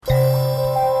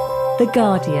The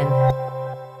Guardian.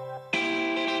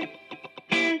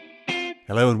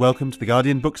 Hello and welcome to the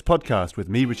Guardian Books podcast with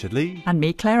me, Richard Lee. And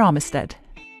me, Claire Armistead.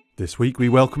 This week we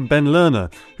welcome Ben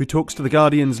Lerner, who talks to the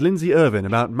Guardian's Lindsay Irvin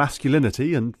about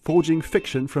masculinity and forging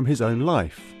fiction from his own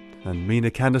life. And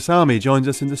Meena Kandasamy joins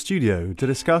us in the studio to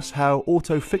discuss how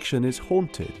autofiction is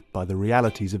haunted by the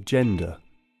realities of gender.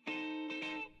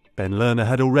 Ben Lerner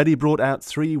had already brought out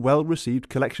 3 well-received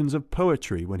collections of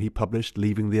poetry when he published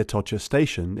Leaving the Atocha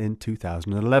Station in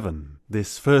 2011.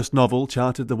 This first novel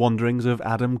charted the wanderings of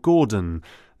Adam Gordon,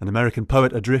 an American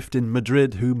poet adrift in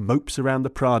Madrid who mopes around the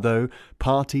Prado,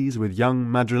 parties with young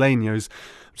madrileños,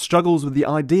 struggles with the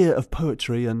idea of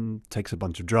poetry and takes a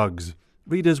bunch of drugs.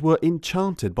 Readers were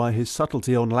enchanted by his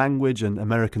subtlety on language and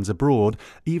Americans abroad,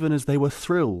 even as they were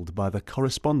thrilled by the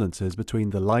correspondences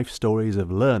between the life stories of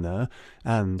Lerner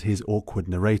and his awkward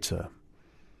narrator.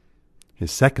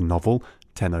 His second novel,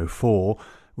 1004,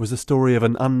 was the story of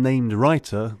an unnamed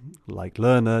writer, like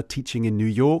Lerner, teaching in New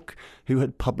York, who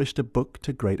had published a book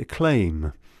to great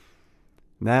acclaim.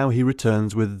 Now he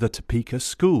returns with The Topeka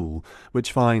School,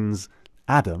 which finds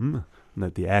Adam,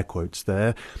 note the air quotes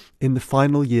there, in the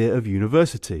final year of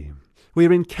university.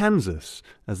 We're in Kansas,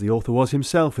 as the author was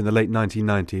himself in the late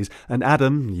 1990s, and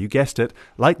Adam, you guessed it,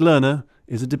 like Lerner,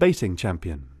 is a debating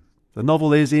champion. The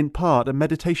novel is, in part, a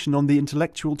meditation on the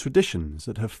intellectual traditions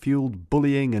that have fueled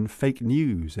bullying and fake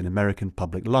news in American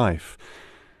public life.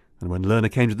 And when Lerner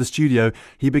came to the studio,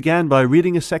 he began by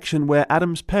reading a section where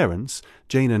Adam's parents,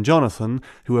 Jane and Jonathan,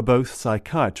 who are both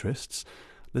psychiatrists,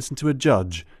 listened to a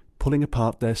judge pulling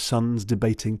apart their son's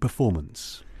debating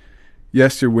performance.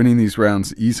 "Yes, you're winning these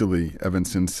rounds easily,"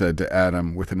 Evanson said to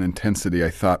Adam with an intensity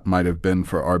I thought might have been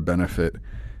for our benefit,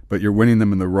 "but you're winning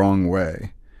them in the wrong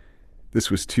way." This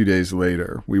was 2 days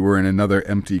later. We were in another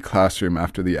empty classroom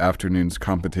after the afternoon's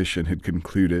competition had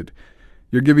concluded.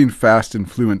 "You're giving fast and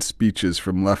fluent speeches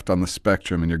from left on the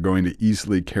spectrum, and you're going to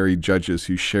easily carry judges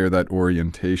who share that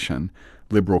orientation.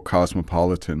 Liberal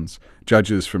cosmopolitans,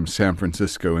 judges from San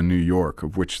Francisco and New York,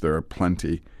 of which there are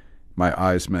plenty." My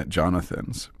eyes met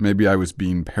Jonathan's. Maybe I was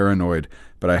being paranoid,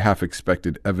 but I half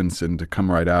expected Evanson to come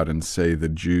right out and say the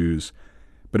Jews.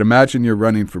 But imagine you're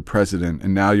running for president,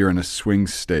 and now you're in a swing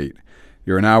state.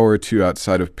 You're an hour or 2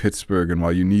 outside of Pittsburgh, and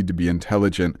while you need to be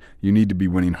intelligent, you need to be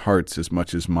winning hearts as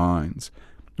much as minds.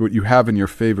 What you have in your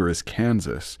favor is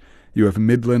Kansas. You have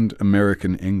Midland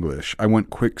American English. I want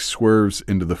quick swerves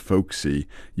into the folksy.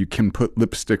 You can put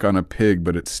lipstick on a pig,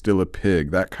 but it's still a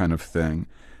pig, that kind of thing.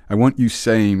 I want you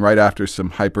saying, right after some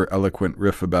hyper-eloquent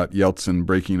riff about Yeltsin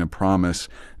breaking a promise,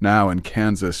 "Now in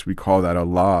Kansas we call that a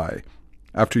lie."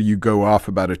 After you go off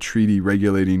about a treaty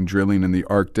regulating drilling in the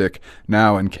Arctic,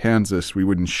 "Now in Kansas we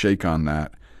wouldn't shake on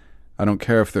that." I don't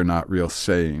care if they're not real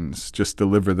sayings. Just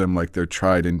deliver them like they're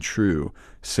tried and true.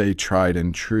 Say tried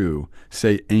and true.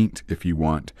 Say ain't if you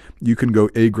want. You can go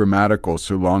agrammatical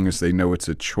so long as they know it's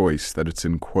a choice, that it's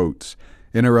in quotes.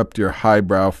 Interrupt your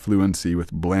highbrow fluency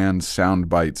with bland sound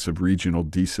bites of regional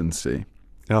decency.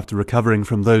 After recovering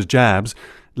from those jabs,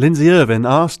 Lindsay Irvin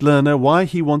asked Lerner why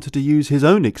he wanted to use his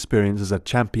own experience as a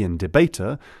champion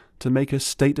debater to make a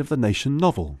state-of-the-nation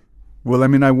novel. Well,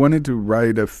 I wanted to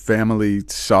write a family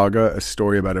saga, a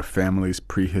story about a family's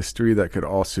prehistory that could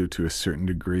also, to a certain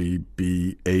degree,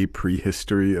 be a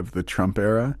prehistory of the Trump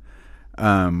era,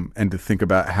 and to think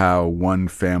about how one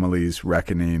family's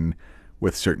reckoning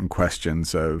with certain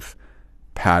questions of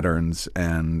patterns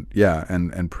and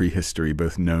prehistory,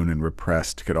 both known and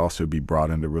repressed, could also be brought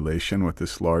into relation with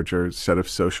this larger set of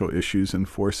social issues and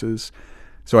forces.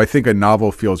 So I think a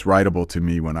novel feels writable to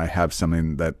me when I have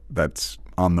something that's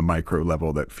on the micro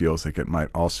level that feels like it might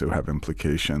also have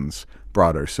implications,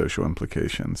 broader social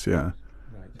implications, yeah.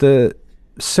 The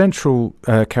central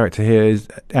character here is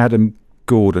Adam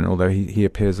Gordon, although he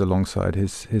appears alongside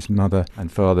his mother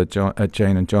and father,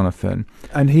 Jane and Jonathan.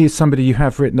 And he is somebody you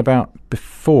have written about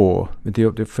before. With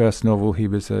the first novel, he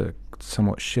was a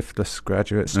somewhat shiftless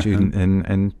graduate student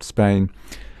in Spain.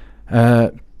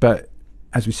 But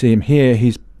as we see him here,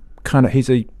 he's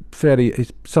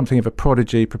something of a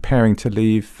prodigy preparing to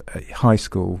leave high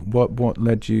school. What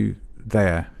led you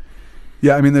there?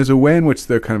 Yeah, there's a way in which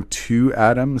there are kind of 2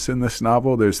 Adams in this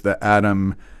novel. There's the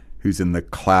Adam who's in the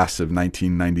class of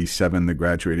 1997, the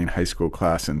graduating high school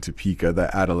class in Topeka,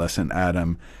 the adolescent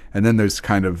Adam. And then there's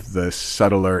kind of the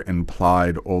subtler,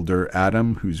 implied older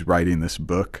Adam who's writing this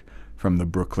book from the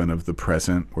Brooklyn of the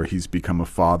present, where he's become a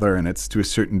father. And it's to a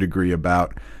certain degree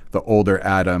about the older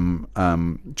Adam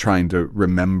trying to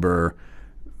remember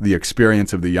the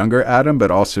experience of the younger Adam,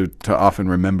 but also to often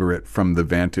remember it from the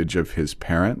vantage of his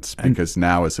parents, because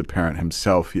now as a parent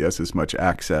himself, he has as much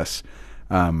access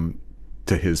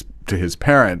to his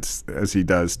parents as he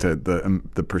does to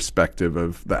the perspective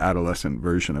of the adolescent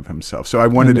version of himself. So I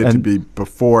wanted it to be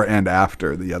before and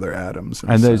after the other Adams.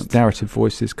 And those narrative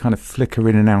voices kind of flicker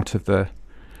in and out of the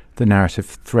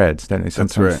narrative threads, don't they?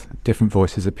 Sometimes That's right. Different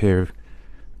voices appear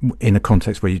in a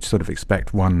context where you'd sort of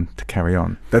expect one to carry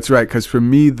on. That's right, because for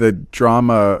me, the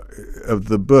drama of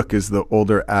the book is the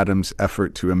older Adam's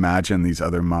effort to imagine these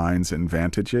other minds and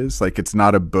vantages. Like, it's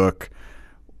not a book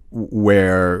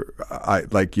where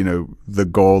the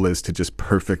goal is to just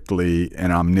perfectly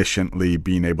and omnisciently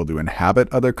being able to inhabit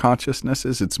other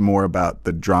consciousnesses. It's more about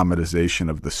the dramatization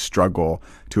of the struggle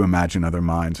to imagine other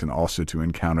minds and also to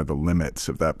encounter the limits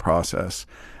of that process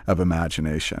of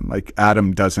imagination. Like,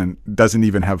 Adam doesn't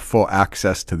even have full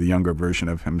access to the younger version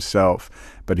of himself,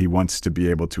 but he wants to be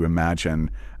able to imagine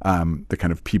the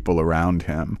kind of people around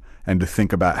him, and to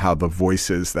think about how the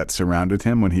voices that surrounded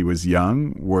him when he was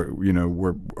young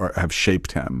have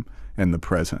shaped him in the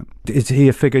present. Is he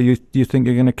a figure you think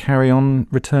you're going to carry on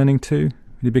returning to? Will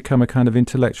you become a kind of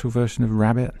intellectual version of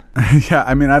Rabbit? Yeah,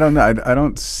 I mean, I don't know. I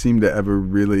don't seem to ever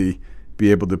really be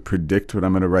able to predict what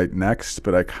I'm going to write next,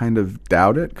 but I kind of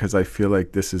doubt it, because I feel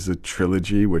like this is a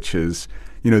trilogy, which is,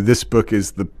 this book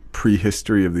is the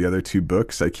prehistory of the other two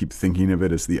books. I keep thinking of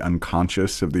it as the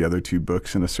unconscious of the other two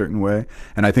books in a certain way.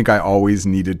 And I think I always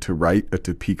needed to write a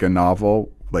Topeka novel,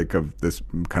 like of this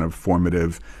kind of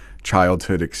formative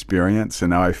childhood experience.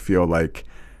 And now I feel like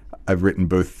I've written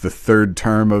both the third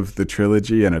term of the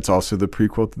trilogy, and it's also the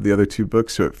prequel to the other two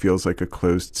books. So it feels like a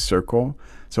closed circle.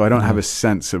 So I don't have a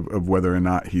sense of whether or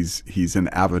not he's an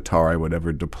avatar I would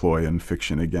ever deploy in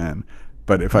fiction again.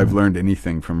 But if I've learned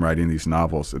anything from writing these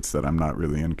novels, it's that I'm not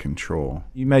really in control.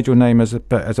 You made your name as a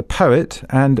poet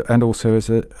and also as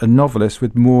a novelist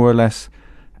with more or less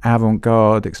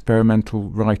avant-garde experimental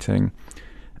writing.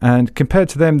 And compared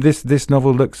to them, this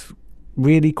novel looks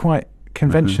really quite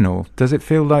conventional. Mm-hmm. Does it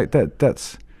feel like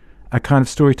that's a kind of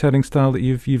storytelling style that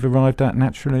you've arrived at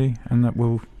naturally, and that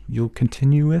you'll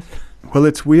continue with? Well,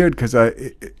 it's weird because I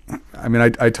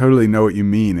totally know what you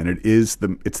mean, and it's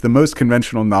the most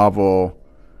conventional novel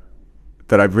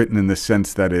that I've written, in the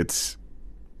sense that it's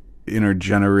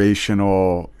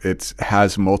intergenerational. It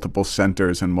has multiple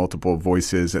centers and multiple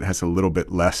voices. It has a little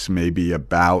bit less maybe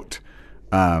about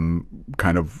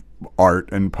kind of art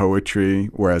and poetry,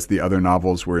 whereas the other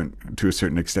novels were, to a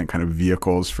certain extent, kind of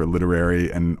vehicles for literary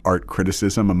and art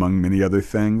criticism, among many other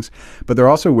things. But there are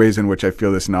also ways in which I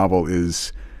feel this novel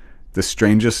is the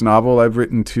strangest novel I've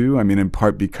written too. I mean, in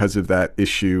part because of that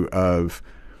issue of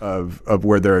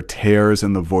where there are tears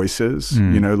in the voices.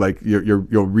 Like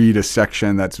you'll read a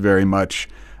section that's very much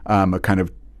a kind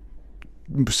of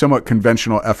somewhat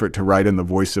conventional effort to write in the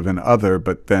voice of an other,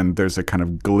 but then there's a kind of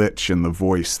glitch in the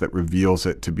voice that reveals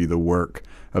it to be the work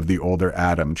of the older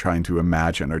Adam trying to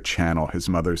imagine or channel his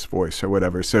mother's voice or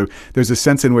whatever. So there's a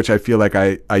sense in which I feel like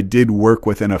I did work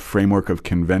within a framework of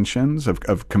conventions,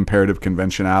 of comparative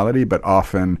conventionality, but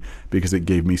often because it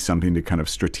gave me something to kind of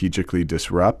strategically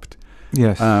disrupt.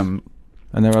 Yes.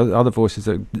 And there are other voices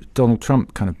that Donald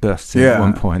Trump kind of bursts in at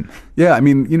one point. Yeah, I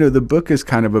mean, the book is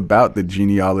kind of about the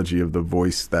genealogy of the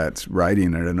voice that's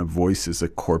writing it, and a voice is a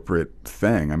corporate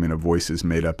thing. I mean, a voice is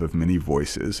made up of many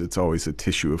voices. It's always a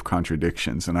tissue of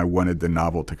contradictions, and I wanted the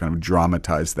novel to kind of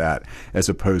dramatize that, as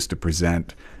opposed to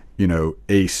present,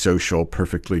 asocial,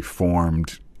 perfectly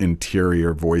formed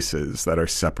interior voices that are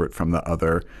separate from the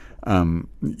other,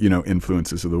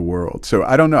 influences of the world. So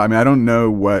I don't know. I mean, I don't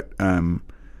know what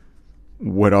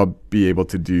I'll be able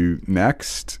to do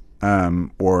next,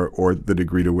 or the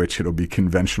degree to which it'll be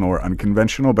conventional or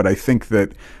unconventional. But I think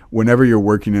that whenever you're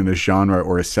working in a genre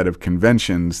or a set of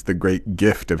conventions, the great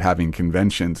gift of having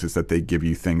conventions is that they give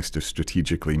you things to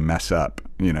strategically mess up,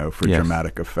 for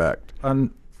dramatic effect.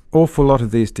 An awful lot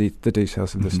of the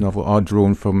details of this novel are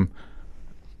drawn from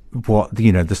what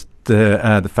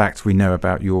the facts we know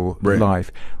about your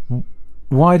life.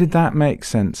 Why did that make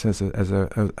sense as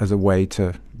a way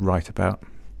to write about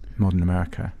modern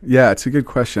America? Yeah, it's a good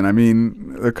question. I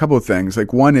mean, a couple of things.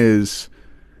 Like, one is,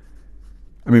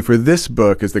 for this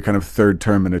book, as the kind of third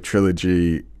term in a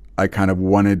trilogy, I kind of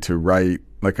wanted to write,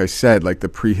 like I said, like the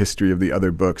prehistory of the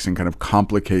other books, and kind of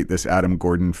complicate this Adam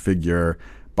Gordon figure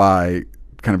by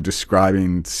kind of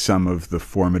describing some of the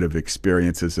formative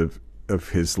experiences of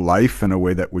his life in a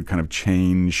way that would kind of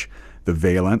change the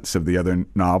valence of the other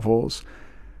novels.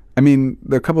 I mean,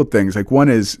 there are a couple of things. Like, one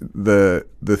is the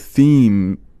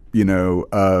theme,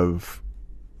 of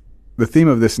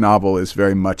this novel is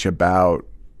very much about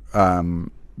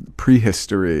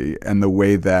prehistory, and the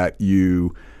way that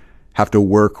you have to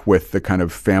work with the kind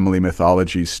of family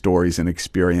mythology stories and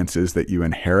experiences that you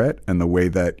inherit, and the way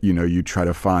that, you try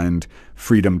to find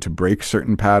freedom to break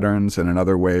certain patterns, and in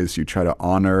other ways you try to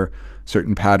honor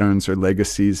certain patterns or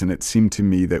legacies. And it seemed to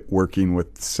me that working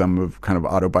with some of kind of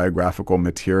autobiographical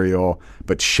material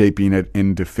but shaping it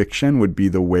into fiction would be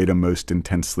the way to most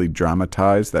intensely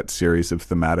dramatize that series of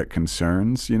thematic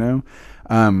concerns. The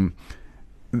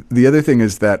other thing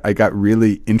is that I got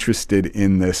really interested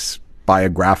in this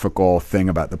biographical thing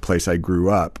about the place I grew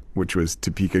up, which was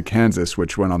Topeka, Kansas,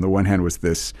 which on the one hand was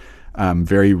this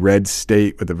very red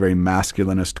state with a very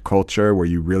masculinist culture where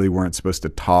you really weren't supposed to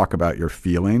talk about your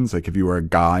feelings. Like if you were a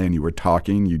guy and you were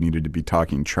talking, you needed to be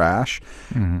talking trash.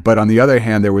 Mm-hmm. But on the other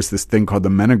hand, there was this thing called the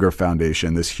Menninger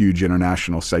Foundation, this huge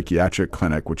international psychiatric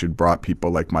clinic, which had brought people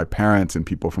like my parents and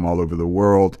people from all over the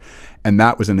world. And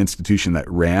that was an institution that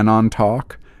ran on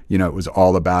talk. It was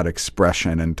all about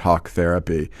expression and talk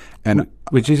therapy. And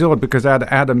which is odd because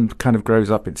Adam kind of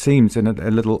grows up, it seems, in a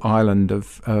little island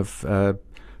of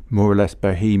more or less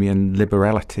bohemian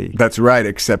liberality. That's right,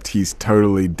 except he's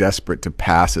totally desperate to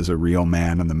pass as a real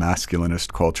man in the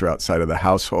masculinist culture outside of the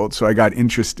household. So I got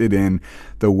interested in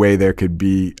the way I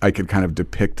could kind of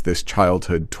depict this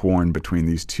childhood torn between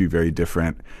these two very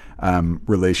different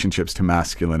relationships to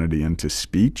masculinity and to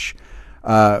speech.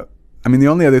 The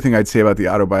only other thing I'd say about the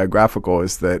autobiographical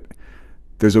is that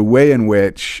there's a way in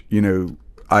which,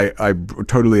 I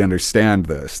totally understand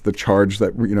this, the charge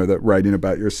that, that writing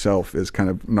about yourself is kind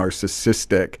of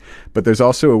narcissistic. But there's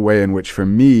also a way in which, for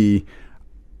me,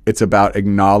 it's about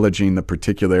acknowledging the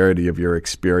particularity of your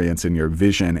experience and your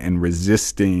vision and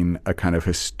resisting a kind of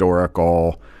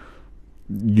historical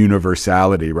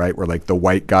universality, right? Where like the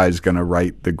white guy's going to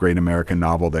write the great American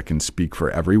novel that can speak for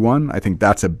everyone. I think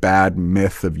that's a bad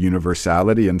myth of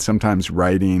universality, and sometimes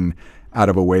writing out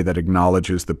of a way that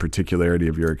acknowledges the particularity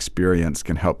of your experience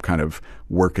can help kind of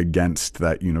work against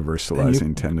that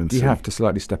universalizing tendency. You have to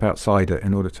slightly step outside it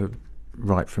in order to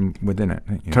write from within it,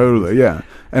 don't you? Totally, yeah.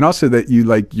 And also that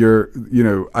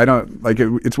I don't like it.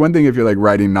 It's one thing if you're like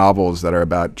writing novels that are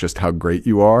about just how great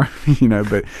you are,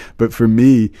 but for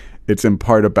me, it's in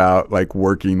part about like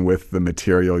working with the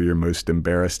material you're most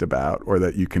embarrassed about or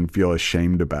that you can feel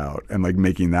ashamed about, and like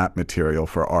making that material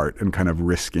for art and kind of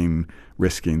risking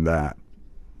that.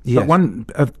 Yes. But one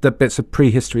of the bits of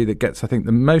prehistory that gets, I think,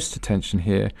 the most attention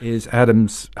here is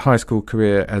Adam's high school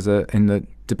career in the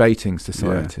debating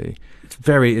society. Yeah. It's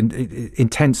very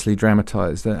intensely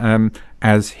dramatized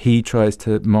as he tries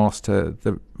to master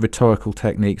the rhetorical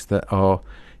techniques that are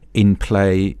in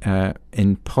play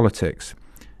in politics.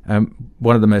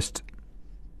 One of the most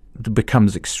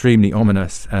becomes extremely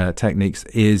ominous techniques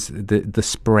is the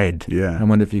spread. Yeah. I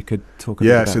wonder if you could talk about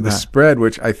that. Yeah, so the spread,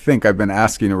 which I think I've been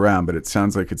asking around, but it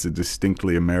sounds like it's a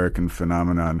distinctly American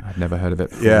phenomenon. I've never heard of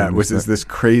it before. Yeah, which is this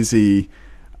crazy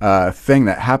thing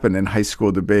that happened in high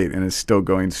school debate and is still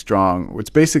going strong.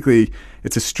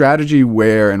 It's a strategy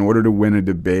where in order to win a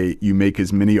debate, you make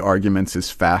as many arguments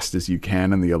as fast as you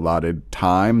can in the allotted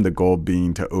time, the goal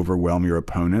being to overwhelm your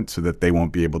opponent so that they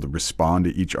won't be able to respond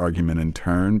to each argument in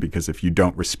turn, because if you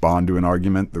don't respond to an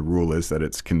argument, the rule is that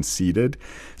it's conceded.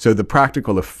 So the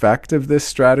practical effect of this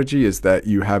strategy is that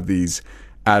you have these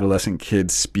adolescent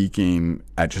kids speaking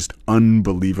at just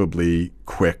unbelievably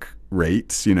quick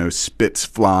rates, spits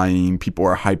flying, people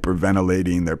are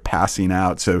hyperventilating, they're passing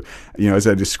out. So, as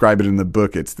I describe it in the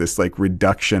book, it's this like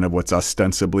reduction of what's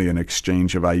ostensibly an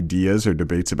exchange of ideas or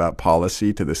debates about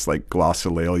policy to this like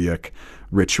glossolalic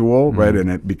ritual, right?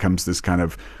 And it becomes this kind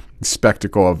of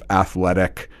spectacle of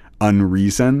athletic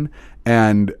unreason.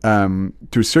 And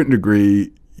to a certain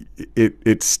degree,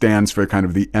 it stands for kind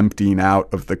of the emptying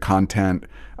out of the content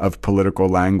of political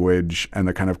language and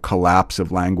the kind of collapse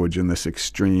of language in this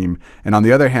extreme. And on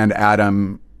the other hand,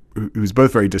 Adam, who's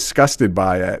both very disgusted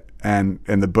by it, and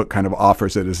the book kind of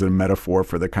offers it as a metaphor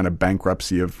for the kind of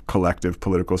bankruptcy of collective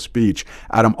political speech,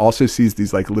 Adam also sees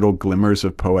these like little glimmers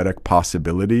of poetic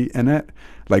possibility in it,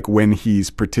 like when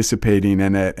he's participating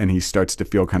in it and he starts to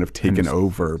feel kind of taken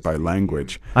over by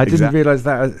language. I didn't realize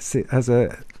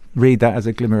that read that as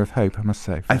a glimmer of hope, I must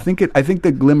say. I think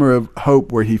the glimmer of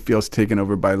hope where he feels taken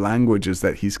over by language is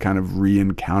that he's kind of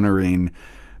re-encountering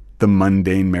the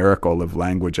mundane miracle of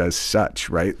language as such,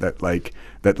 right? That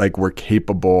we're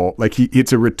capable,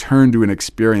 it's a return to an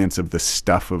experience of the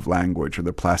stuff of language or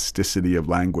the plasticity of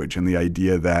language, and the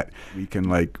idea that we can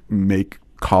like make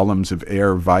columns of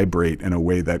air vibrate in a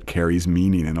way that carries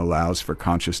meaning and allows for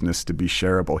consciousness to be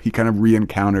shareable. He kind of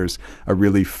re-encounters a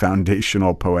really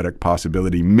foundational poetic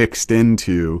possibility mixed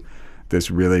into this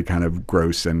really kind of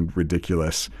gross and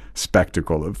ridiculous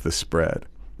spectacle of the spread.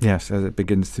 Yes, as it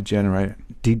begins to degenerate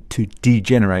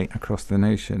across the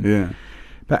nation. Yeah.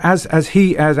 But as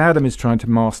Adam is trying to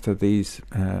master these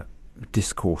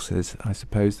discourses, I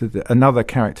suppose another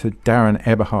character, Darren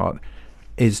Eberhardt,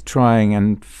 is trying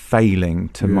and failing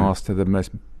to master the most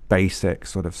basic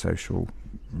sort of social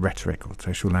rhetoric or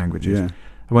social languages. Yeah.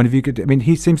 I wonder if you could. I mean,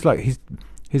 he seems like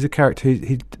he's a character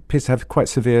he appears to have quite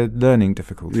severe learning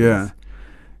difficulties. Yeah.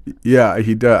 Yeah,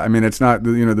 he does. I mean, it's not,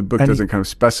 the book doesn't kind of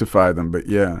specify them, but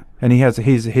yeah. And his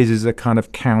is a kind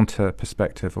of counter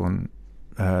perspective on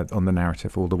the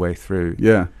narrative all the way through.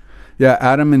 Yeah. Yeah,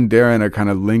 Adam and Darren are kind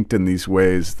of linked in these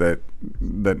ways that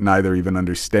neither even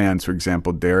understands. For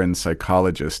example, Darren's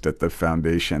psychologist at the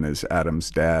foundation is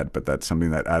Adam's dad, but that's something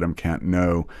that Adam can't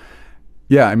know.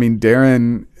 Yeah, I mean,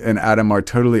 Darren and Adam are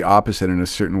totally opposite in a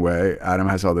certain way. Adam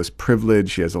has all this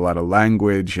privilege. He has a lot of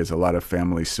language. He has a lot of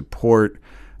family support.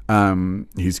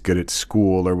 He's good at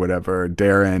school or whatever.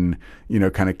 Darren,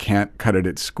 kind of can't cut it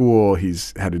at school.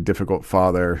 He's had a difficult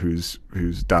father who's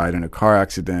died in a car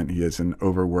accident. He has an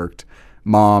overworked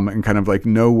mom, and kind of like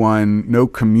no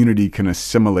community can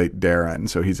assimilate Darren.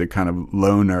 So he's a kind of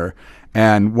loner.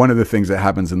 And one of the things that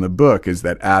happens in the book is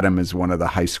that Adam is one of the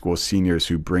high school seniors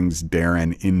who brings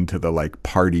Darren into the like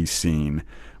party scene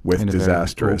with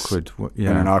in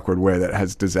an awkward way that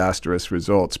has disastrous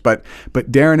results. But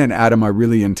Darren and Adam are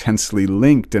really intensely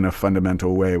linked in a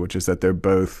fundamental way, which is that they're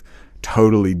both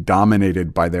totally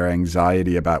dominated by their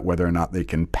anxiety about whether or not they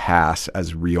can pass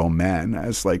as real men,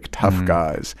 as like tough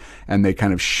guys. And they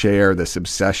kind of share this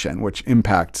obsession, which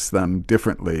impacts them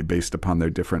differently based upon their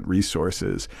different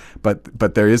resources.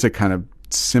 But there is a kind of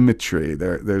symmetry.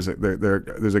 There's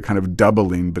a kind of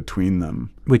doubling between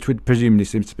them, which would presumably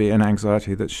seems to be an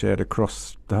anxiety that's shared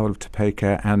across the whole of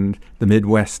Topeka and the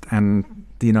Midwest and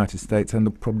the United States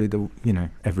and probably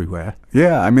everywhere.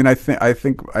 Yeah, I mean, I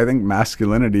think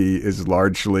masculinity is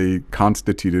largely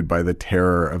constituted by the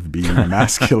terror of being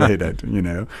emasculated,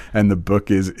 and the book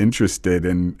is interested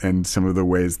in some of the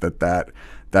ways that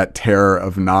terror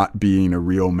of not being a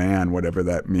real man, whatever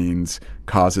that means,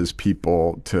 causes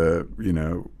people to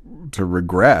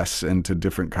regress into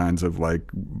different kinds of like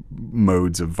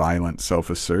modes of violent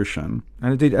self-assertion.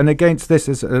 And indeed, and against this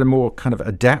is a more kind of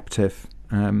adaptive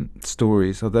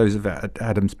stories are those of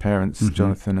Adam's parents,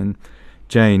 Jonathan and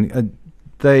Jane.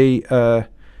 Their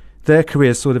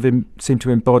careers sort of seem to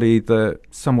embody the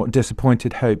somewhat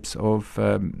disappointed hopes of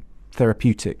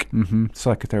therapeutic,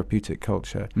 psychotherapeutic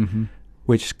culture,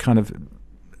 which kind of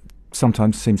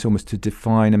sometimes seems almost to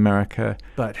define America,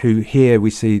 but here we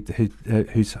see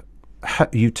whose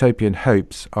utopian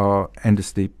hopes are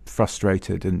endlessly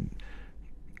frustrated,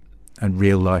 and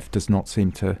real life does not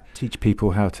seem to teach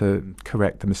people how to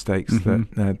correct the mistakes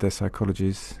that their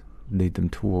psychologies lead them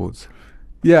towards.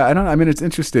 Yeah, I mean, it's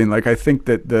interesting. Like, I think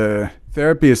that the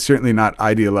therapy is certainly not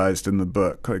idealized in the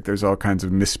book. Like, there's all kinds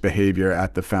of misbehavior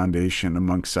at the foundation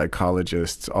amongst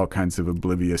psychologists, all kinds of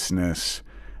obliviousness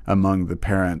among the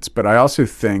parents. But I also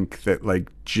think that,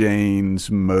 like,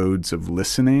 Jane's modes of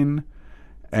listening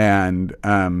and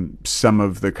some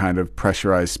of the kind of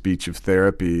pressurized speech of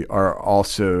therapy are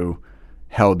also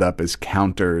held up as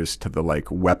counters to the like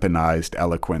weaponized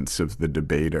eloquence of the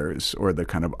debaters or the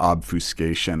kind of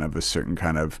obfuscation of a certain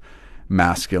kind of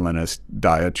masculinist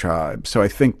diatribe. So I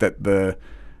think that the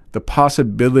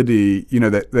possibility,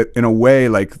 that in a way,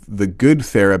 like the good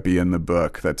therapy in the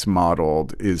book that's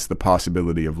modeled is the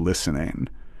possibility of listening.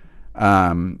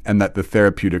 And that the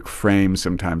therapeutic frame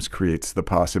sometimes creates the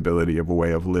possibility of a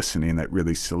way of listening that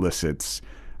really solicits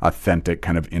authentic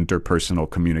kind of interpersonal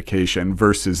communication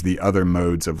versus the other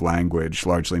modes of language,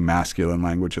 largely masculine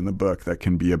language in the book, that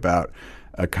can be about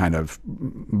a kind of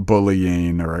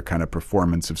bullying or a kind of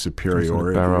performance of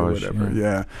superiority or whatever.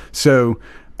 Yeah. So,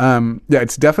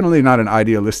 it's definitely not an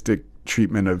idealistic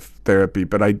treatment of therapy,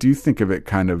 but I do think of it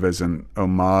kind of as an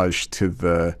homage to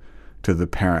the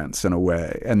parents in a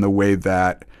way, and the way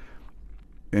that,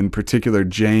 in particular,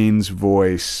 Jane's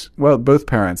voice, both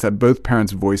parents'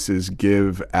 voices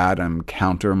give Adam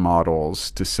counter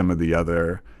models to some of the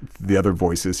other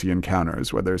voices he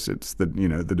encounters, whether it's the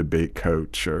debate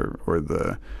coach or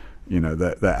the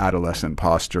the adolescent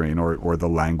posturing or the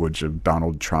language of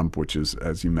Donald Trump, which is,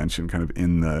 as you mentioned, kind of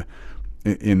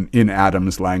in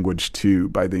Adam's language too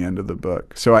by the end of the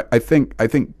book. So I think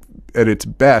at its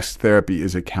best, therapy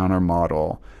is a counter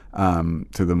model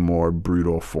to the more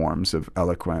brutal forms of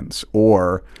eloquence,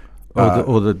 or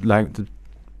the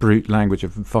brute language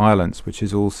of violence, which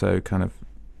is also kind of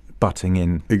butting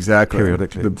in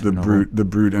periodically. The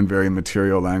brute and very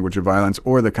material language of violence,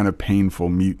 or the kind of painful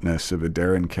muteness of a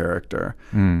Darren character,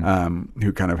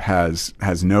 who kind of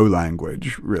has no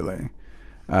language really.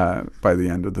 by the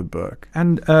end of the book.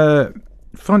 And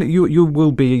finally, you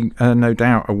will be no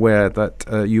doubt aware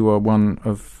that you are one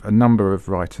of a number of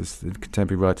writers,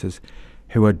 contemporary writers,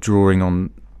 who are drawing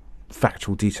on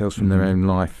factual details from their own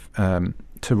life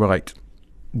to write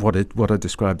what are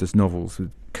described as novels.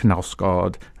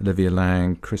 Knausgaard, Olivia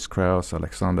Lang, Chris Kraus,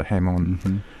 Alexander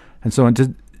Hemon, and so on.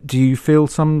 Do you feel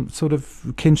some sort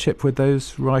of kinship with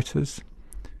those writers?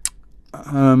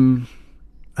 And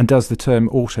does the term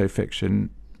autofiction,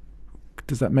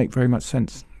 does that make very much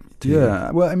sense to you?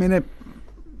 Yeah, well, I mean,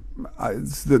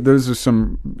 those are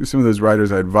some of those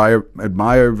writers I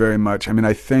admire very much. I mean,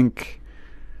 I think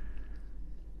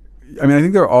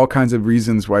there are all kinds of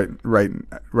reasons why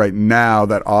right now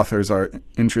that authors are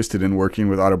interested in working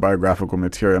with autobiographical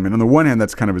material. I mean, on the one hand,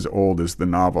 that's kind of as old as the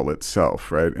novel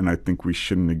itself, right? And I think we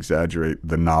shouldn't exaggerate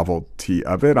the novelty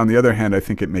of it. On the other hand, I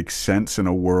think it makes sense in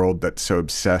a world that's so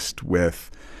obsessed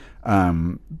with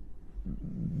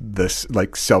this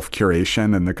like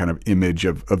self-curation and the kind of image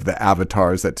of the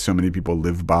avatars that so many people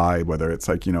live by, whether it's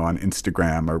like, on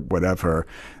Instagram or whatever,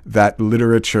 that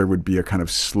literature would be a kind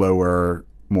of slower,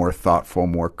 more thoughtful,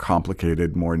 more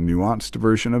complicated, more nuanced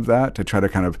version of that, to try to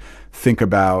kind of think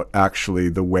about actually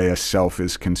the way a self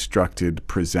is constructed,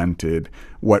 presented,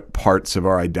 what parts of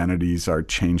our identities are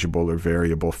changeable or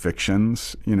variable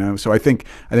fictions, So I think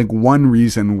one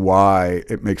reason why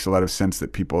it makes a lot of sense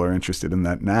that people are interested in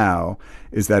that now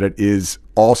is that it is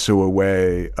also a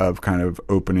way of kind of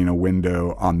opening a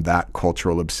window on that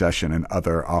cultural obsession and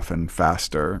other often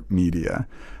faster media.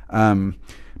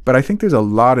 But I think there's a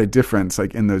lot of difference,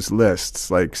 like in those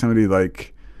lists. Like somebody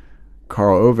like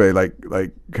Karl Ove, like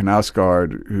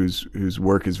Knausgaard, whose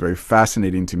work is very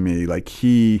fascinating to me. Like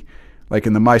he, like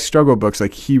in the My Struggle books,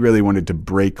 like he really wanted to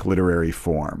break literary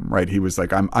form, right? He was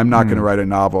like, I'm not going to write a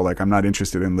novel. Like I'm not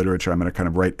interested in literature. I'm going to kind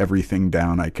of write everything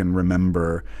down I can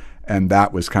remember. And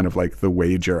that was kind of like the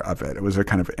wager of it. It was a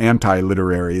kind of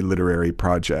literary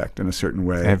project in a certain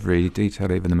way. Every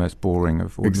detail, even the most boring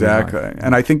of all. Exactly. Life.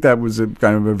 And I think that was a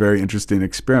kind of a very interesting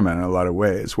experiment in a lot of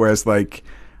ways. Whereas like,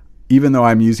 even though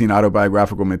I'm using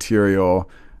autobiographical material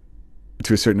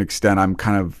to a certain extent, I'm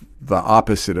kind of the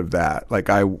opposite of that. Like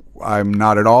I'm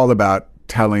not at all about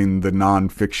telling the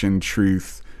nonfiction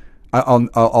truth. I'll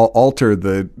alter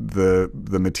the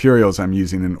materials I'm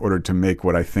using in order to make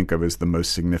what I think of as the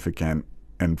most significant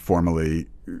and formally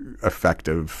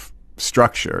effective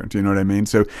structure. Do you know what I mean?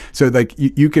 So like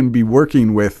you can be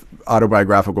working with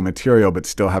autobiographical material but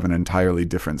still have an entirely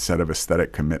different set of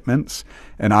aesthetic commitments.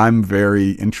 And I'm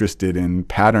very interested in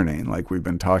patterning, like we've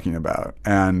been talking about.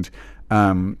 And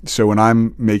so when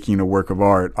I'm making a work of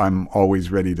art, I'm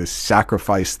always ready to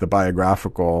sacrifice the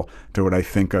biographical to what I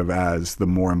think of as the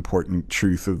more important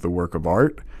truth of the work of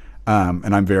art.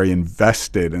 And I'm very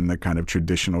invested in the kind of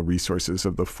traditional resources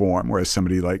of the form, whereas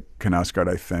somebody like Knausgaard,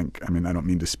 I don't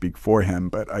mean to speak for him,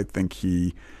 but I think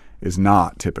he is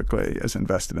not typically as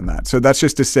invested in that. So that's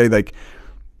just to say, like,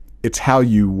 it's how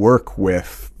you work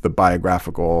with the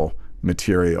biographical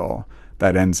material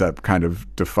that ends up kind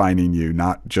of defining you,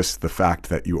 not just the fact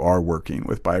that you are working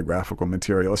with biographical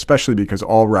material, especially because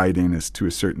all writing is to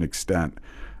a certain extent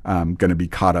going to be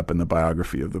caught up in the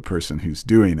biography of the person who's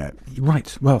doing it.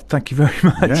 Right. Well, thank you very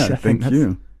much. Yeah, thank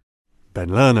you. Ben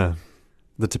Lerner.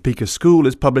 The Topeka School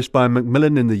is published by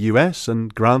Macmillan in the US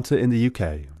and Granta in the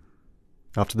UK.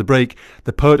 After the break,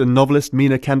 the poet and novelist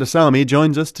Meena Kandasamy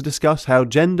joins us to discuss how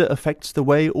gender affects the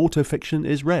way autofiction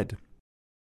is read.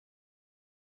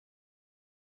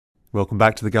 Welcome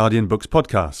back to the Guardian Books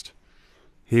podcast.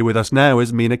 Here with us now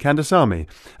is Meena Kandasamy,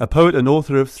 a poet and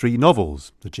author of 3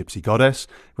 novels, The Gypsy Goddess,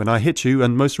 When I Hit You,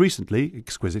 and most recently,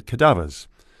 Exquisite Cadavers.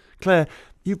 Claire,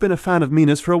 you've been a fan of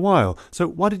Meena's for a while, so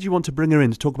why did you want to bring her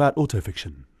in to talk about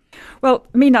autofiction? Well,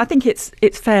 Meena, I think it's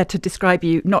fair to describe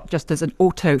you not just as an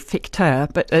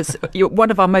autoficteur, but as you're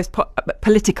one of our most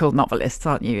political novelists,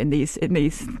 aren't you, in these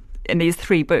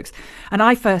 3 books. And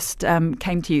I first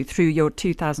came to you through your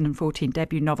 2014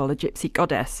 debut novel, A Gypsy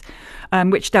Goddess,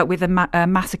 which dealt with a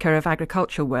massacre of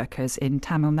agricultural workers in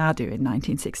Tamil Nadu in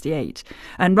 1968.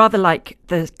 And rather like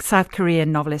the South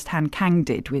Korean novelist Han Kang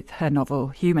did with her novel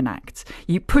Human Acts,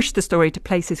 you push the story to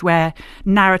places where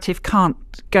narrative can't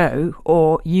go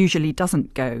or usually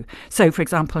doesn't go. So, for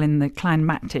example, in the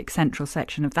climactic central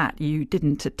section of that, you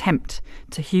didn't attempt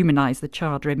to humanise the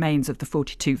charred remains of the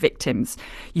 42 victims.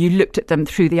 You looked at them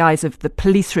through the eyes of the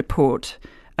police report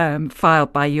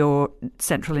filed by your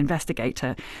central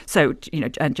investigator. So,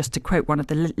 and just to quote one of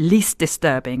the least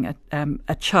disturbing,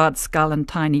 a charred skull and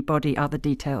tiny body are the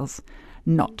details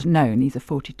not known. These are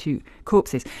 42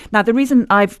 corpses. Now, the reason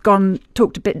I've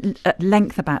talked a bit at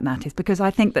length about that is because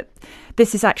I think that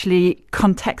this is actually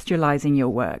contextualising your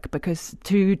work, because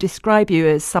to describe you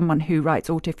as someone who writes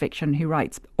autofiction, who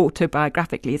writes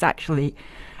autobiographically, is actually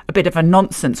a bit of a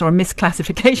nonsense or a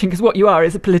misclassification, because what you are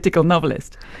is a political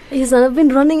novelist. Yes, and I've been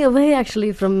running away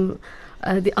actually from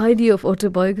the idea of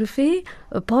autobiography,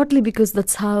 partly because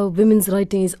that's how women's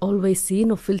writing is always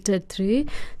seen or filtered through.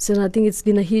 So I think it's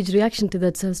been a huge reaction to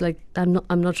that. So I was like, I'm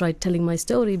not telling my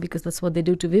story, because that's what they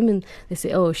do to women. They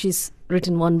say, oh, she's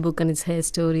written one book and it's her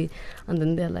story, and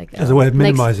then they're like, as a way of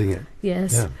minimising it.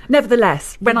 Yes. Yeah.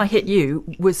 Nevertheless, When I Hit You,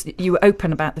 you were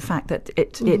open about the fact that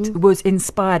it was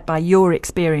inspired by your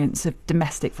experience of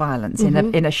domestic violence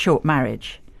in a short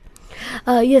marriage.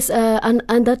 Yes, and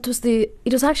that was it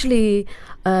was actually,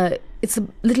 it's a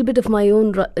little bit of my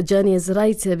own journey as a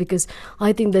writer, because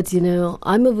I think that,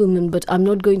 I'm a woman, but I'm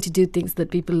not going to do things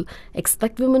that people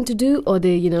expect women to do, or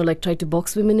they, like try to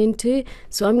box women into.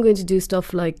 So I'm going to do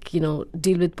stuff like,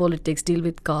 deal with politics, deal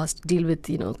with caste, deal with,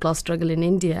 class struggle in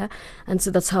India. And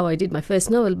so that's how I did my first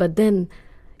novel. But then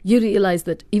you realize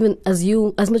that even as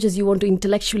much as you want to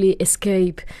intellectually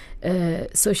escape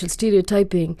social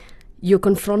stereotyping, you're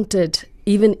confronted,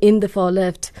 even in the far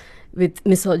left, with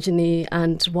misogyny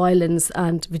and violence,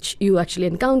 and which you actually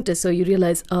encounter. So you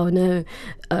realize, oh no,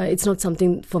 it's not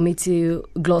something for me to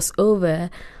gloss over.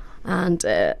 And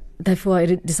therefore I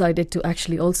decided to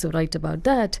actually also write about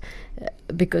that,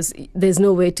 because there's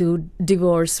no way to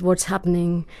divorce what's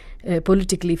happening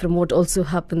politically from what also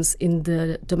happens in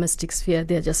the domestic sphere.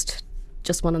 They're just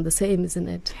one and the same, isn't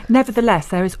it? Nevertheless,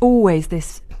 there is always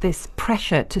this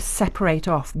pressure to separate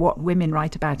off what women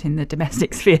write about in the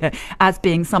domestic sphere as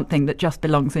being something that just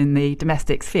belongs in the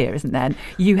domestic sphere, isn't there? And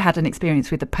you had an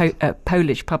experience with a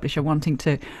Polish publisher wanting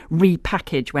to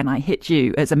repackage When I Hit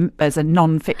You as a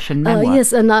non-fiction memoir.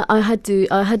 Yes, and I had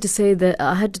to say that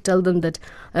I had to tell them that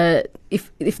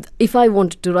if I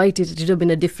wanted to write it, it would have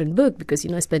been a different book, because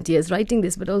I spent years writing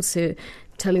this, but also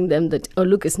telling them that, oh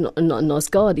look, it's not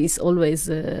Nosgard. He's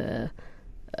always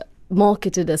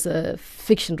marketed as a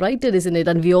fiction writer, isn't it?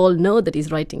 And we all know that he's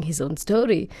writing his own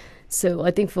story. So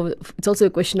I think it's also a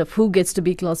question of who gets to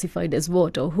be classified as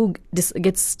what, or who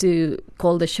gets to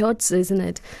call the shots, isn't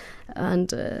it? And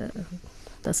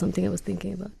that's something I was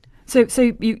thinking about.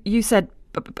 So you said,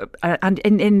 and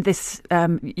in this,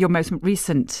 your most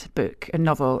recent book, a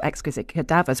novel, Exquisite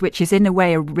Cadavers, which is in a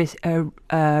way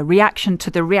a reaction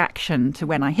to the reaction to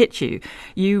When I Hit You,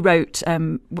 you wrote,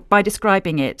 by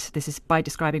describing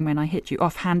When I Hit You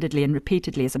offhandedly and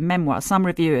repeatedly as a memoir, some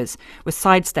reviewers were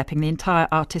sidestepping the entire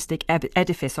artistic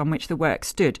edifice on which the work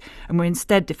stood, and were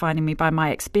instead defining me by my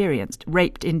experienced,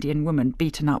 raped Indian woman,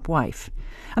 beaten up wife.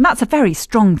 And that's a very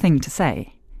strong thing to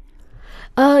say.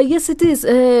 Yes, it is.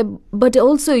 But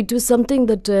also it was something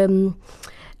that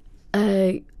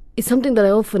it's something that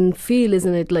I often feel,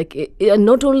 isn't it? Like,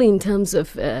 not only in terms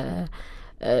of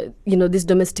this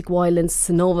domestic violence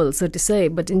novel, so to say,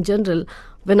 but in general,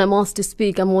 when I'm asked to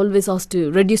speak, I'm always asked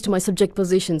to reduce to my subject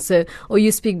position. So, or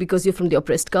you speak because you're from the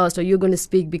oppressed caste, or you're going to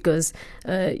speak because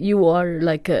you are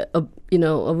like a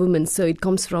woman. So it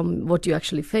comes from what you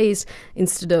actually face,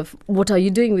 instead of what are you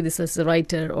doing with this as a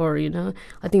writer, or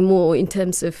I think more in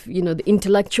terms of the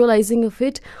intellectualizing of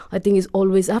it, I think is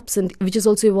always absent, which is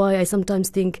also why I sometimes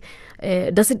think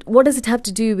what does it have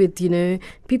to do with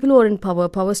people who are in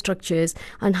power structures,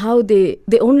 and how they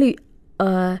only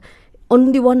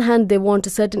on the one hand, they want a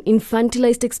certain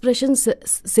infantilized expressions,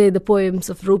 say the poems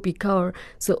of Rupi Kaur.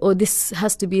 So, this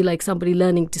has to be like somebody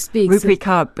learning to speak. Rupi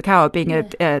Kaur being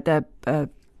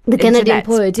the Canadian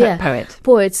poet,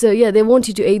 poet. So they want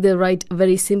you to either write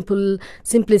very simple,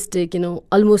 simplistic,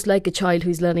 almost like a child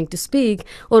who is learning to speak,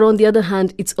 or on the other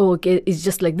hand, it's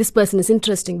just like this person is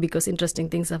interesting because interesting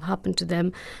things have happened to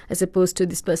them, as opposed to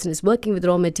this person is working with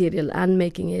raw material and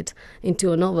making it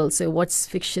into a novel. So what's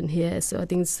fiction here? So I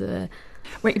think it's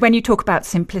When you talk about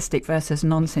simplistic versus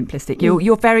non-simplistic,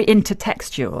 you're very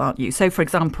intertextual, aren't you? So, for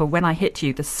example, When I Hit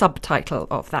You, the subtitle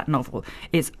of that novel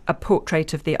is A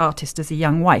Portrait of the Artist as a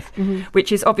Young Wife,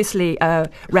 which is obviously a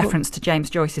reference to James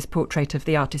Joyce's Portrait of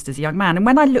the Artist as a Young Man. And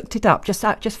when I looked it up, just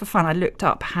for fun, I looked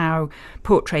up how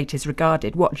portrait is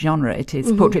regarded, what genre it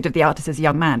is, Portrait of the Artist as a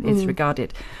Young Man is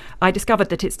regarded. I discovered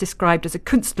that it's described as a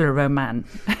Künstlerroman,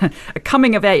 a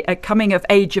coming of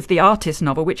age of the artist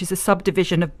novel, which is a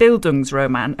subdivision of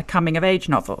Bildungsroman, a coming of age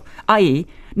novel. I.e.,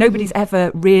 nobody's ever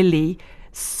really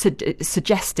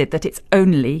suggested that it's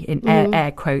only, in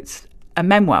air quotes, a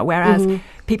memoir, whereas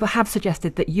people have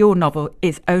suggested that your novel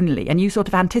is only, and you sort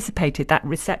of anticipated that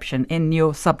reception in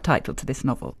your subtitle to this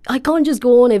novel. I can't just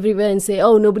go on everywhere and say,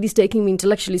 oh, nobody's taking me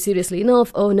intellectually seriously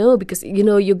enough. Oh, no, because,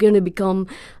 you're going to become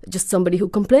just somebody who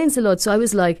complains a lot. So I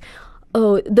was like,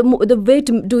 oh, the way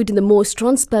to do it in the most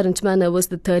transparent manner was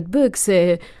the third book.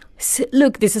 Say,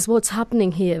 look, this is what's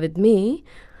happening here with me.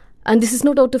 And this is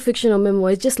not autofiction or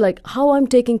memoir. It's just like how I'm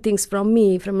taking things from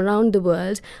me, from around the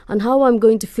world, and how I'm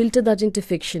going to filter that into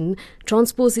fiction,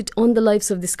 transpose it on the lives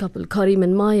of this couple, Karim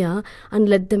and Maya, and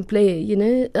let them play,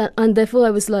 And therefore I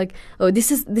was like, oh,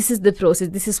 this is the process.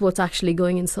 This is what's actually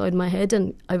going inside my head,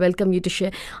 and I welcome you to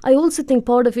share. I also think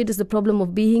part of it is the problem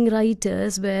of being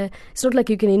writers, where it's not like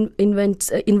you can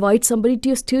invite somebody to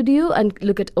your studio and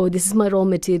look at, oh, this is my raw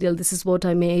material, this is what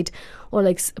I made, or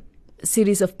like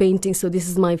series of paintings, so this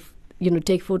is my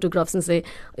take photographs and say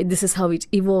this is how it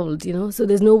evolved, so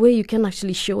there's no way you can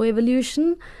actually show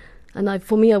evolution. And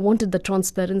for me I wanted the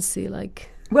transparency,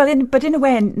 like, well, but in a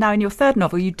way, now in your third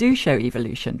novel you do show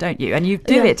evolution, don't you? And you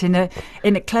do it in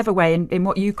a clever way, in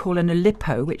what you call an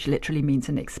Aleppo, which literally means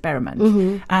an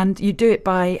experiment. And you do it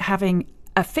by having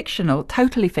a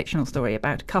totally fictional story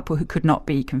about a couple who could not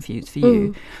be confused for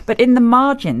you. But in the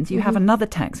margins, you have another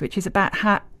text which is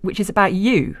about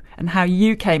you and how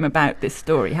you came about this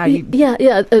story.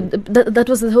 That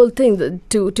was the whole thing,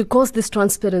 to cause this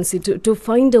transparency, to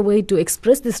find a way to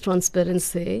express this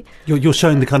transparency. You're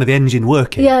showing the kind of engine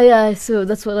working. Yeah. So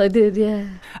that's what I did. Yeah.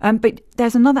 But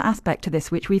there's another aspect to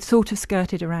this which we've sort of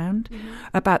skirted around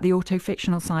about the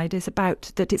auto-fictional side, is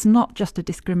about that it's not just a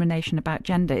discrimination about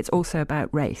gender; it's also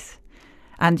about race.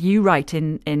 And you write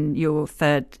in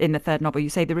the third novel, you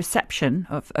say the reception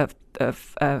of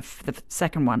the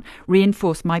second one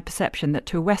reinforced my perception that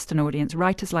to a Western audience,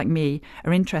 writers like me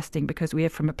are interesting because we are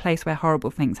from a place where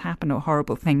horrible things happen, or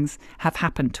horrible things have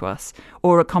happened to us,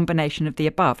 or a combination of the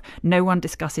above. No one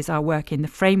discusses our work in the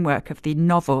framework of the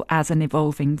novel as an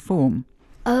evolving form.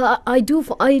 I do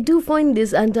find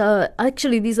this, and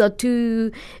actually these are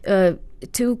two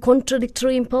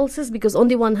contradictory impulses, because on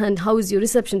the one hand, how is your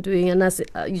reception doing, and as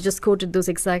you just quoted those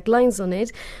exact lines on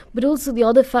it, but also the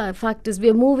other fact is we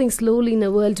are moving slowly in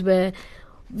a world where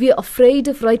we are afraid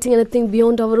of writing anything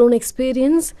beyond our own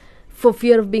experience, for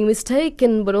fear of being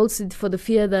mistaken, but also for the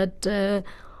fear that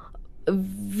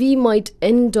we might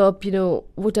end up,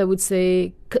 what I would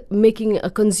say, making a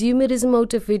consumerism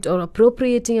out of it, or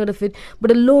appropriating out of it.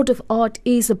 But a lot of art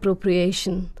is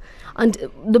appropriation. And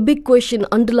the big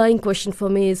underlying question for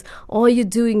me is, are you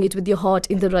doing it with your heart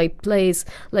in the right place?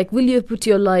 Like, will you put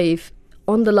your life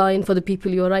on the line for the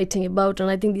people you're writing about? And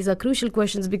I think these are crucial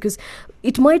questions, because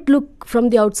it might look from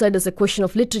the outside as a question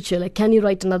of literature, like, can you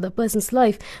write another person's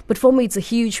life? But for me, it's a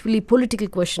hugely political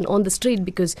question on the street,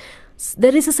 because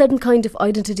there is a certain kind of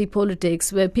identity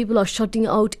politics where people are shutting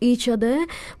out each other,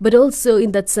 but also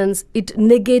in that sense it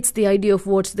negates the idea of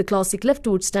what the classic left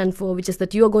would stand for, which is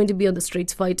that you are going to be on the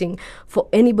streets fighting for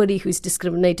anybody who is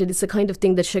discriminated. It's the kind of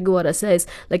thing that Che Guevara says,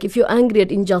 like, if you're angry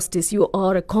at injustice, you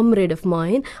are a comrade of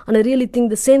mine. And I really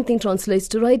think the same thing translates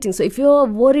to writing. So if you're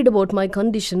worried about my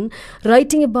condition,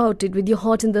 writing about it with your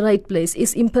heart in the right place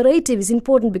is imperative, is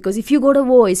important, because if you got a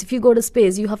voice, if you got a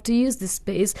space, you have to use this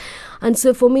space. And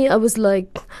so for me, I was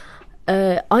like,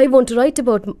 I want to write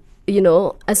about,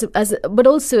 but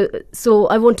also, so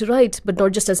I want to write, but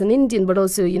not just as an Indian, but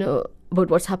also, about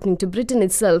what's happening to Britain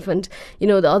itself, and the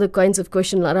other kinds of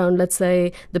questions around, let's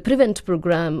say, the PREVENT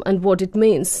program and what it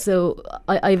means. So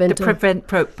I went the PREVENT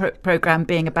program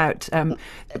being about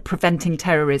preventing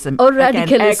terrorism or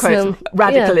radicalism.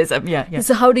 Radicalism, yeah.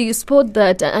 So how do you spot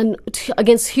that, and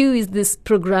against who is this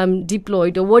program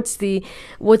deployed, or what's the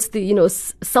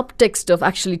subtext of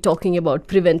actually talking about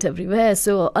prevent everywhere?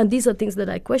 So, and these are things that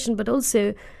I question, but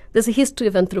also there's a history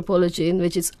of anthropology in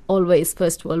which it's always,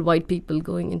 first of all, white people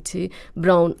going into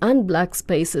brown and black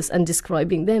spaces and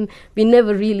describing them. We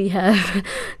never really have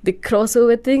the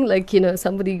crossover thing, like,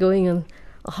 somebody going on,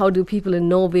 how do people in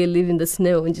Norway live in the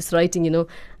snow, and just writing,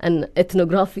 an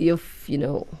ethnography of,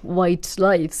 white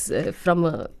lives from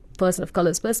a person of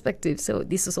colour's perspective. So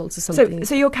this is also something.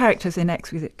 So your characters in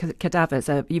Exquisite Cadavers,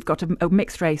 you've got a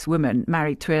mixed race woman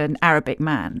married to an Arabic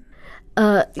man.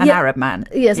 Arab man.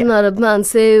 Yes, an Arab man.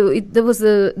 So there was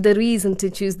the reason to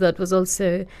choose that was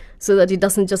also so that it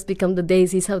doesn't just become the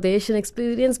Daisy South Asian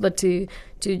experience, but to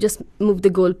just move the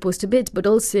goalpost a bit. But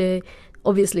also,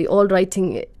 obviously, all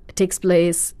writing takes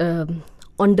place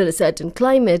under a certain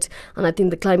climate, and I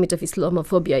think the climate of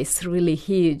Islamophobia is really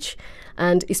huge,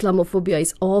 and Islamophobia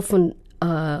is often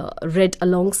read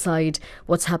alongside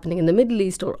what's happening in the Middle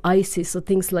East or ISIS or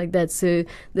things like that. So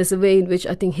there's a way in which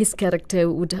I think his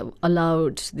character would have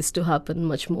allowed this to happen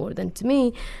much more than to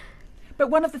me. But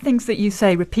one of the things that you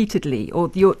say repeatedly, or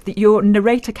your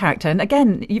narrator character, and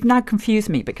again, you've now confused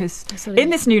me because in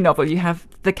this new novel you have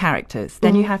the characters,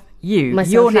 then you have you,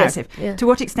 Myself, your yes, narrative. yeah. To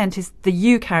what extent is the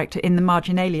you character in the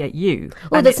marginalia you?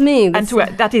 Oh, And that's me.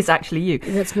 that is actually you.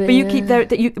 That's me. But you yeah.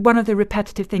 keep one of the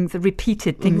repetitive things, the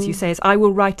repeated things you say is, I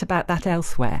will write about that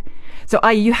elsewhere. So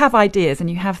you have ideas and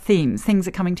you have themes, things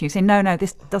are coming to you, saying, no,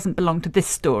 this doesn't belong to this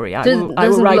story. I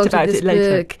will write about it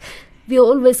later. Book. We are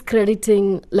always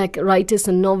crediting like writers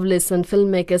and novelists and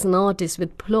filmmakers and artists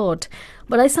with plot.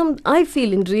 But I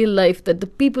feel in real life that the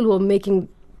people who are making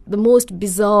the most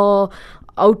bizarre,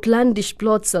 outlandish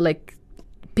plots are like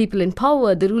people in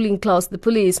power, the ruling class, the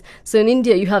police. So in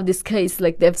India, you have this case,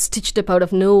 like they've stitched up out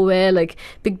of nowhere, like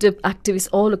picked up activists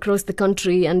all across the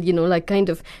country and, like kind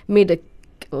of made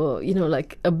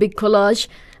like a big collage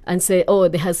and say,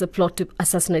 there has a plot to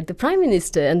assassinate the Prime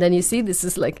Minister. And then you see this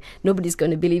is like, nobody's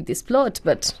going to believe this plot.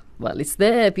 But, well, it's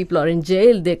there. People are in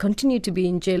jail. They continue to be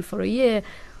in jail for a year.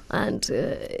 And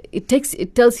it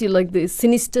tells you like the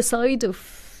sinister side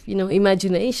of,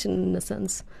 imagination in a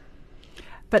sense.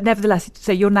 But nevertheless,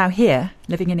 so you're now here,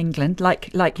 living in England,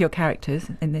 like your characters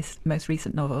in this most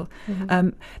recent novel. Mm-hmm.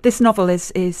 This novel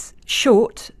is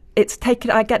short.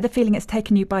 I get the feeling it's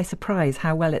taken you by surprise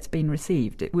how well it's been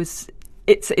received.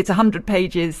 It's 100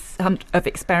 pages of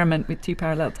experiment with 2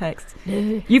 parallel texts.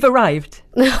 No. You've arrived.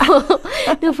 No,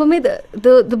 for me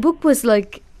the book was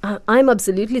like, I'm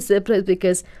absolutely surprised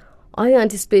because I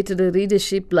anticipated a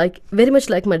readership like very much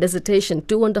like my dissertation,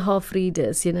 2.5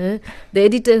 readers, the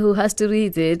editor who has to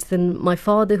read it, then my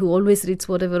father who always reads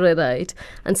whatever I write,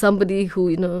 and somebody who,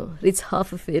 reads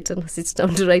half of it and sits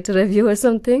down to write a review or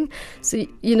something. So,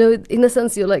 in a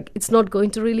sense, you're like, it's not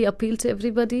going to really appeal to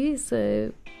everybody,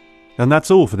 so... And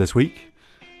that's all for this week.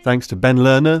 Thanks to Ben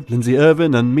Lerner, Lindsay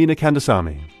Irvin and Meena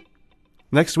Kandasamy.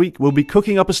 Next week we'll be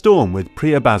cooking up a storm with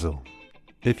Priya Basil.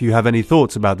 If you have any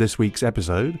thoughts about this week's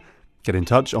episode, get in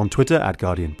touch on Twitter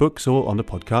 @GuardianBooks or on the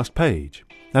podcast page.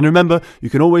 And remember, you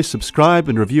can always subscribe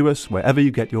and review us wherever you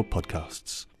get your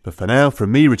podcasts. But for now,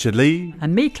 from me, Richard Lee.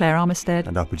 And me, Claire Armistead.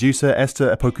 And our producer,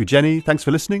 Esther Epoku-Jenny, thanks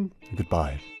for listening and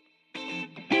goodbye.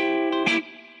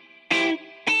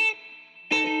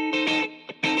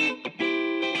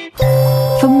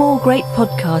 For more great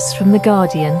podcasts from The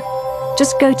Guardian,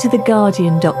 just go to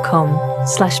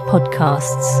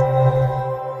theguardian.com/podcasts.